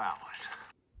 24 hours.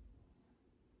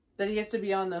 That he has to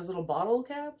be on those little bottle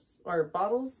caps? Or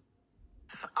bottles?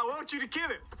 I want you to kill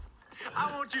him.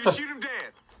 I want you to shoot him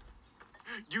dead.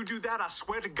 You do that, I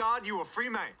swear to God, you're a free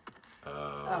man.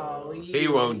 Oh, he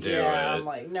won't do it. I'm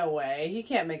like, no way. He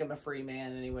can't make him a free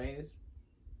man anyways.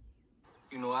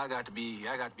 You know, I got to be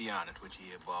honest with you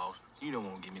here, boss. You don't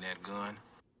want to give me that gun.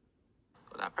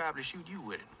 But I'd probably shoot you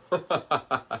with it.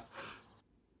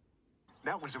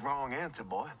 That was the wrong answer,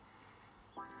 boy.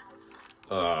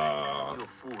 You a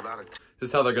fool. This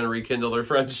is how they're going to rekindle their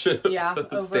friendship. Yeah,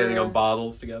 Standing over on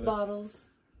bottles together. Bottles.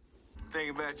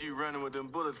 Think about you running with them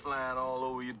bullets flying all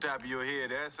over your top of your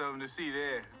head. That's something to see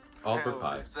there. All for Hell of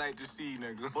pie. a sight to see,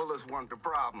 nigga. Bullets weren't the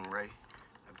problem, Ray.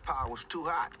 The pie was too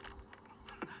hot.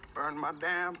 Burned my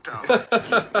damn tongue.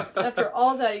 After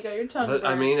all that, you got your tongue But,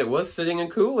 burned. I mean, it was sitting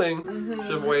and cooling.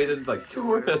 Should have waited like 2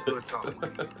 more minutes.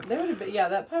 There would have been, yeah,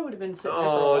 that pie would have been sitting there for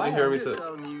a Oh, while. did you hear me say?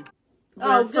 Oh,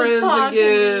 We're good friends talking again.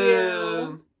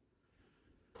 to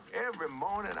Every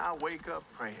morning I wake up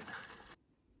praying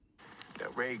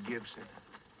that Ray Gibson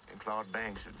and Claude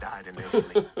Banks have died in their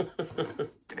sleep.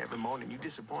 And every morning you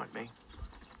disappoint me.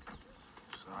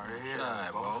 Sorry to hear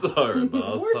that, boss. Sorry,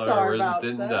 boss. We're sorry about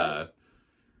didn't that. die.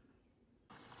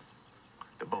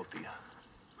 The both of you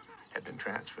have been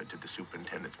transferred to the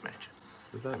superintendent's mansion.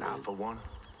 What's that And I, mean? for one,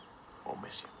 won't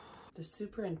miss you. The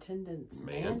superintendent's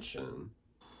mansion. Mansion.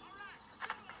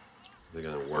 Are they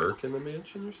going to work in the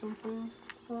mansion or something?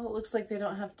 Well, it looks like they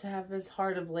don't have to have his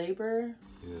heart of labor.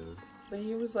 Yeah. But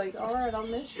he was like, all right, I'll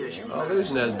miss you. Oh,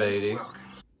 there's Ned Beatty.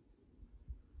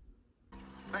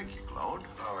 Thank you, Claude.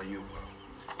 How are you?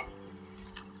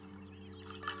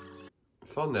 I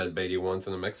saw Ned Beatty once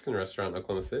in a Mexican restaurant in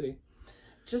Oklahoma City.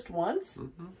 Just once?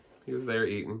 He was there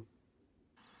eating.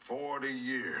 40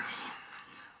 years.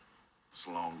 It's a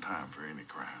long time for any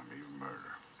crime, even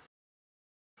murder.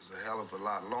 It's a hell of a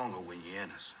lot longer when you're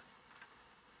innocent.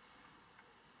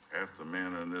 Half the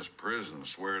men in this prison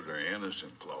swear they're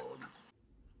innocent, Claude.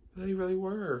 They really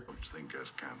were. I just think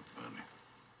that's kind of funny.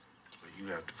 But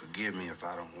you have to forgive me if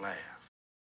I don't laugh.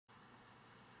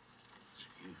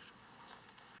 Excuse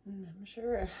me. I'm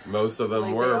sure. Most of them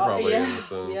Like, were they all- probably yeah,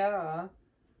 innocent. Yeah. What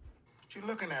you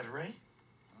looking at, Ray?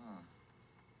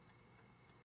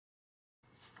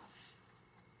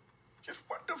 Just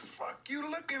what the fuck you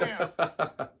looking at?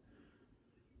 Well,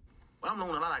 I'm the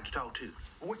one I like to talk to.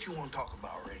 What you want to talk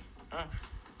about, Ray? Huh?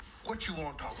 What you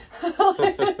want to talk about?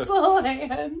 It's a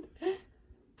land.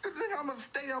 You think I'm gonna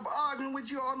stay up arguing with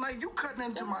you all night? You cutting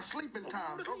into my sleeping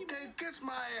time. Okay, kiss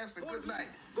my ass and good night.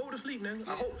 Go to sleep, nigga.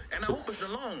 I hope it's the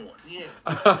long one. Yeah.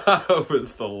 I hope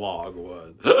it's the long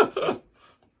one.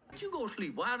 You go to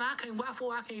sleep. Why I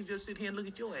can't just sit here and look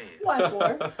at your ass Why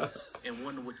for? and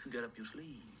wonder what you got up your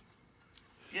sleeve.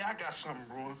 Yeah, I got something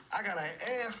brewing. I got an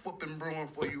ass whooping brewing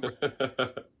for you.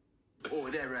 Oh,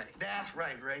 is that right? That's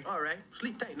right, Ray. All right.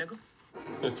 Sleep tight, nigga.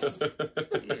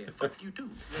 Yeah, fuck you too.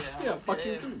 Yeah, fuck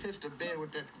you too. Piss the bed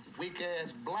with that weak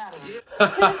ass bladder. Piss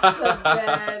the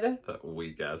bed. That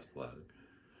weak ass bladder.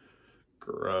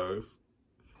 Gross.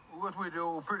 What's with the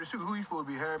old pretty suit? Who you supposed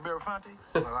to be, Harry Belafonte?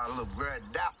 Well, I look very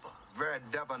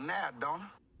dapper now, don't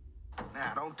I?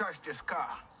 Now, don't touch this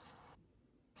car.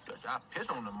 Touch, I piss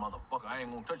on the motherfucker. I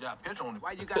ain't gonna touch you, I piss on it.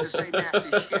 Why you gotta say nasty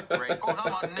shit, Ray? Oh,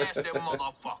 I'm a nasty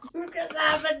motherfucker. Because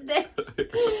I'm a nasty.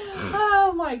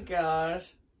 Oh my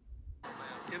gosh.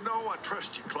 You know I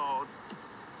trust you, Claude.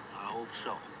 I hope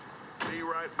so. Be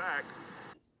right back.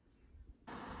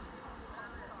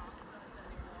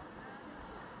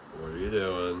 What are you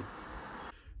doing?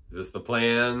 Is this the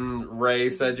plan Ray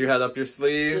said you had up your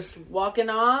sleeve? Just walking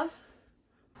off?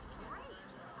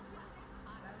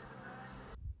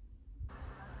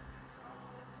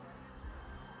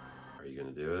 Are you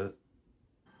gonna do it?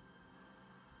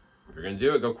 If you're gonna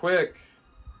do it, go quick.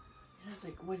 I was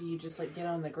like, what do you just like get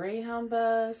on the Greyhound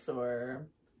bus or?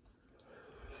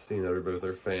 Seeing everybody with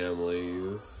their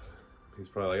families. He's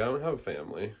probably like, I don't have a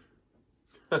family.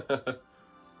 It's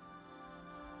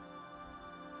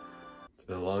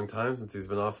been a long time since he's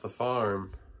been off the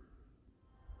farm.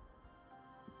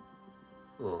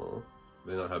 Oh,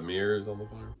 they don't have mirrors on the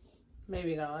farm?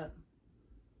 Maybe not.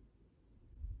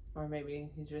 Or maybe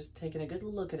he's just taking a good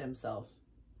look at himself.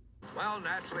 Well,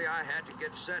 naturally, I had to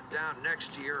get set down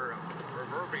next to your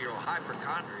proverbial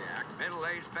hypochondriac,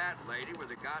 middle-aged fat lady with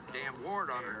a goddamn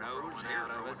wart on her nose, hair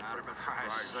growing out of it, for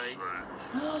Christ's sake.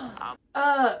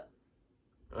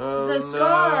 The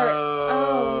scar!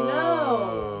 Oh,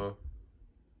 no!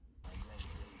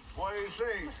 What do you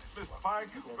say, Mr. Pike?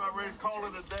 About ready to call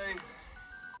it a day?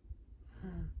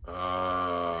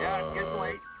 Yeah, it's getting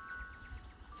late.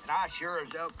 And I sure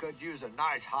as hell could use a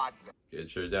nice hot...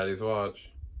 Get your daddy's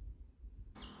watch.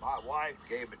 My wife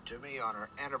gave it to me on her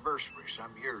anniversary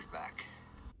some years back.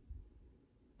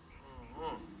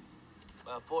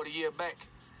 About 40 years back.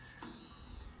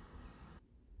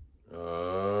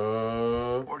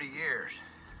 40 years.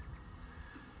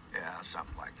 Yeah,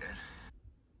 something like that.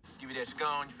 Give you that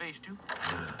scar on your face, too?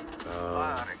 I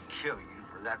ought to kill you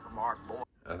for that remark, boy.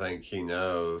 I think he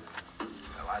knows.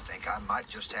 Well, I think I might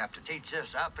just have to teach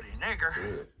this uppity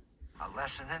nigger a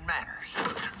lesson in manners.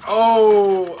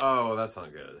 Oh, that's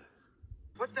not good.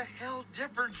 What the hell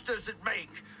difference does it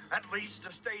make? At least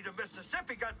the state of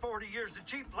Mississippi got 40 years of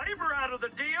cheap labor out of the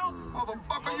deal.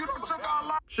 Motherfucker, you done took our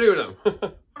life. Shoot him.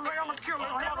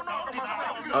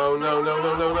 Oh,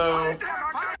 no.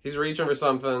 He's reaching for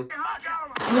something.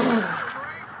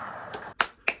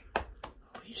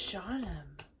 He shot him.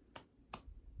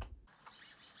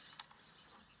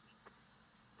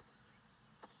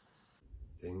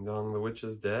 Ding dong, the witch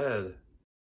is dead.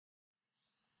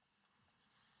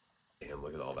 Damn,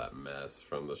 look at all that mess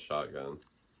from the shotgun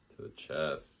to the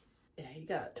chest. Yeah, he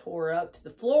got tore up to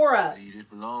the flora. It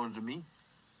belongs to me.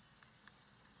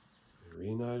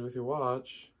 Reunited with your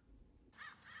watch.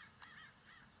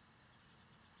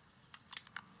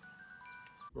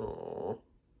 Aww.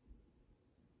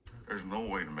 There's no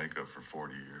way to make up for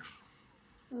 40 years.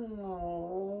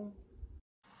 No.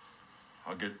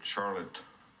 I'll get Charlotte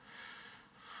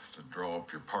to draw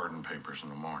up your pardon papers in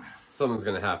the morning. Something's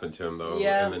gonna happen to him though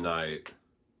in the night.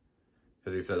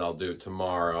 Because he said, I'll do it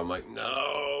tomorrow. I'm like,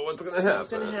 no, what's gonna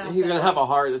happen? He's gonna have a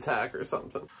heart attack or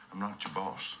something. I'm not your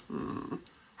boss.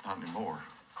 Not anymore.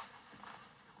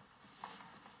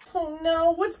 Oh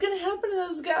no, what's gonna happen to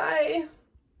this guy?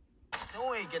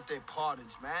 No, ain't get their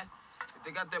pardons, man. If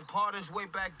they got their pardons way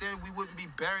back then, we wouldn't be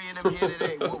burying them here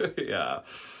today, would we? Yeah.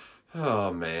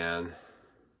 Oh, man.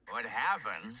 What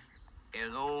happened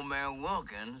is old man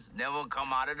Wilkins never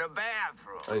come out of the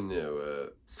bathroom. I knew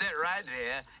it. Sit right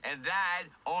there and died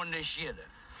on the shitter.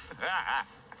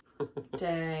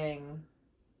 Dang.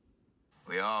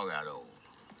 We all got old.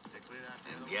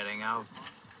 Getting out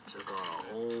took on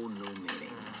a whole new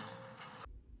meaning.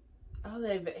 Oh,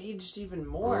 they've aged even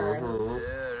more. Yeah,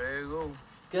 there you go.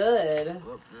 Good.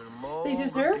 They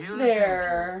deserved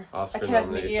their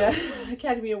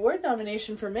Academy Award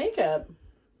nomination for makeup.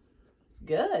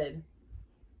 Good.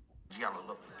 Yellow,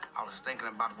 look, I was thinking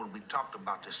about what we talked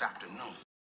about this afternoon.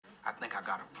 I think I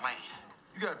got a plan.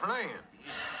 You got a plan?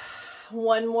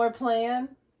 One more plan?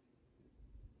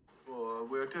 Well,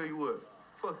 I'll tell you what.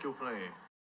 Fuck your plan.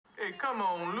 Hey, come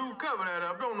on, Lou, cover that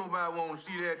up. Don't nobody want to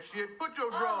see that shit. Put your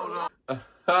drawers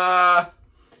on.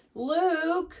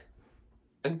 Luke!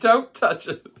 And don't touch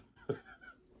it.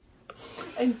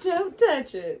 And don't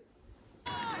touch it.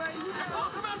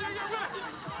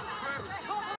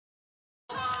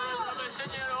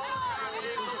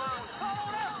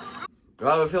 Well,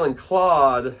 I have a feeling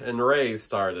Claude and Ray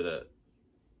started it.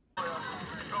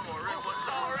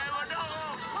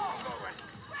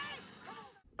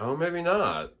 Oh, maybe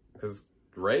not. Because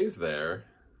Ray's there.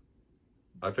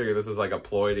 I figured this was like a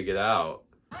ploy to get out.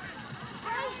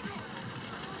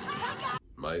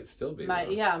 Might still be.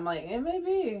 Yeah, I'm like, it may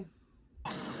be.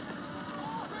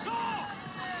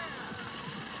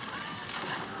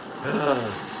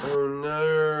 Oh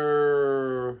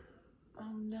no.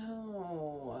 Oh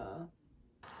no.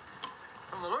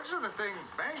 From the looks of the thing,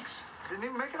 Banks didn't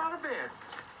even make it out of bed.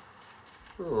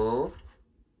 Oh.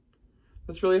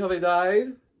 That's really how they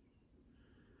died?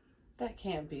 That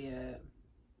can't be it.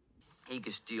 He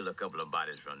could steal a couple of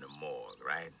bodies from the morgue,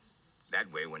 right?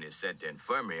 That way, when they set the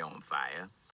infirmary on fire,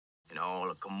 and all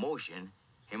the commotion,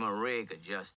 him and Ray could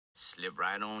just slip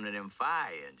right onto them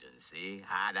fire engines, see?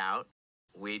 Hide out,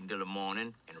 wait until the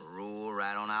morning, and roll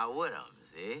right on out with them,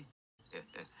 see?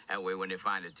 That way, when they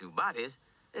find the two bodies,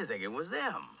 they think it was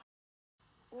them.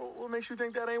 Well, what makes you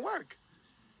think that ain't work?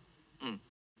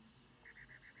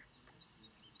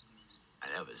 I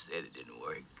never said it didn't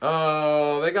work.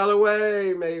 Oh, they got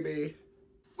away, maybe.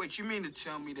 Wait, you mean to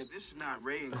tell me that this is not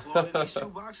Ray and Claude in these two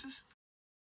boxes?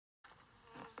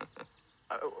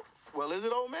 Well, is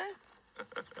it, old man?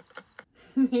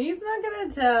 He's not gonna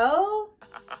tell.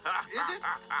 Is it?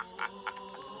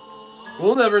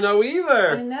 We'll never know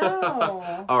either. I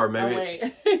know. Or maybe. Oh,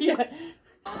 wait. Yeah.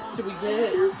 Do we get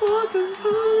it?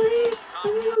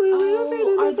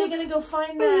 Oh, are they gonna go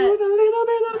find that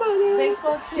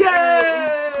baseball kid? Yay!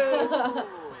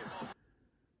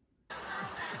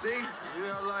 See?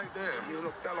 Yeah, I like that.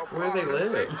 Where they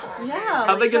live? Yeah.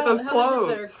 How'd they get those how clothes?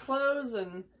 they get their clothes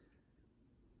and.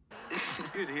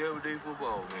 You're the everyday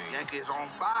football man. Yankees on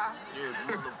fire. Yeah,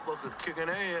 the motherfuckers kicking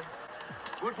ass.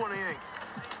 Which one of Yankees?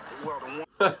 Well, the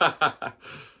one.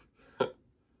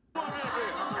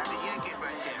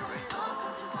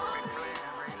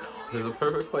 There's a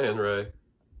perfect plan, Ray.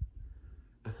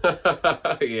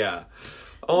 Yeah.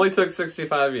 Only took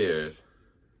 65 years.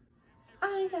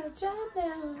 I got a job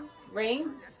now. Ray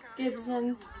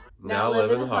Gibson. Now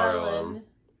live in Harlem.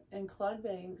 And Claude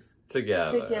Banks.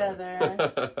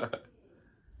 Together.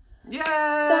 Yay!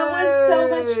 That was so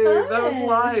much fun. That was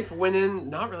life. Went in,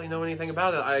 not really know anything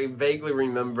about it. I vaguely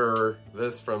remember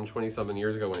this from 20-something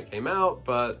years ago when it came out,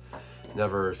 but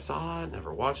never saw it,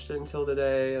 never watched it until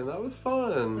today, and that was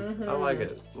fun. I like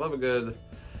it. Love a good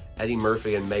Eddie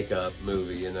Murphy and makeup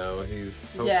movie, you know? He's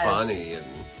so funny. And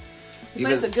he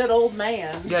plays a good old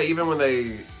man. Yeah, even when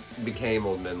they became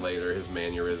old men later, his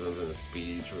mannerisms and his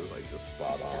speech was like just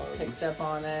spot on. Picked up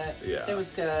on it. Yeah. It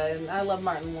was good. I love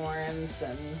Martin Lawrence,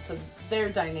 and so their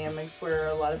dynamics were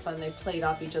a lot of fun. They played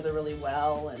off each other really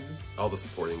well, and all the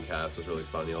supporting cast was really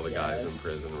funny. All the guys in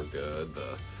prison were good.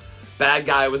 The bad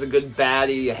guy was a good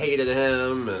baddie. I hated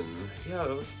him, and yeah,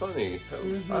 it was funny.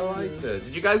 I liked it.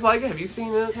 Did you guys like it? Have you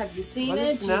seen it? Have you seen Let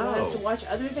it? us Do you want us know. to watch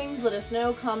other things? Let us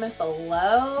know. Comment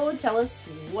below. Tell us,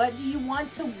 what do you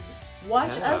want to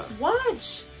watch us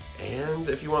watch? And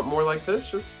if you want more like this,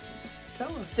 just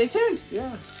tell us. Stay tuned.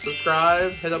 Yeah.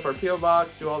 Subscribe, hit up our P.O.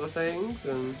 box, do all the things,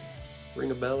 and ring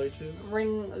a bell or two.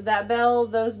 Ring that bell,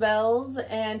 those bells,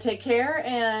 and take care.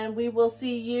 And we will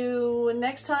see you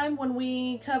next time when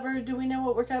we cover, do we know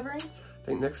what we're covering? I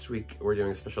think next week we're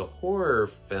doing a special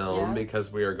horror film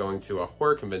because we are going to a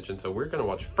horror convention. So we're going to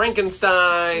watch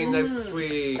Frankenstein next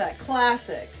week. That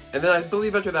classic. And then I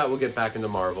believe after that we'll get back into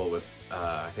Marvel with,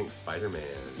 I think, Spider-Man.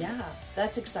 Yeah,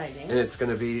 that's exciting. And it's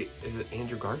going to be, is it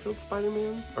Andrew Garfield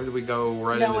Spider-Man? Or do we go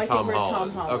right into I Tom think we're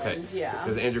Holland? Tom Holland, Okay. yeah.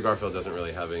 Because Andrew Garfield doesn't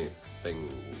really have anything.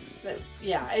 But,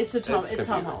 yeah, it's Tom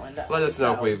Holland. Let us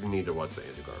know if we need to watch the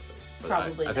Andrew Garfield. But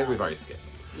Probably I think not. we've already skipped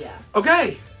them. Yeah.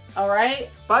 Okay. All right.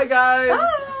 Bye, guys.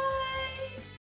 Bye.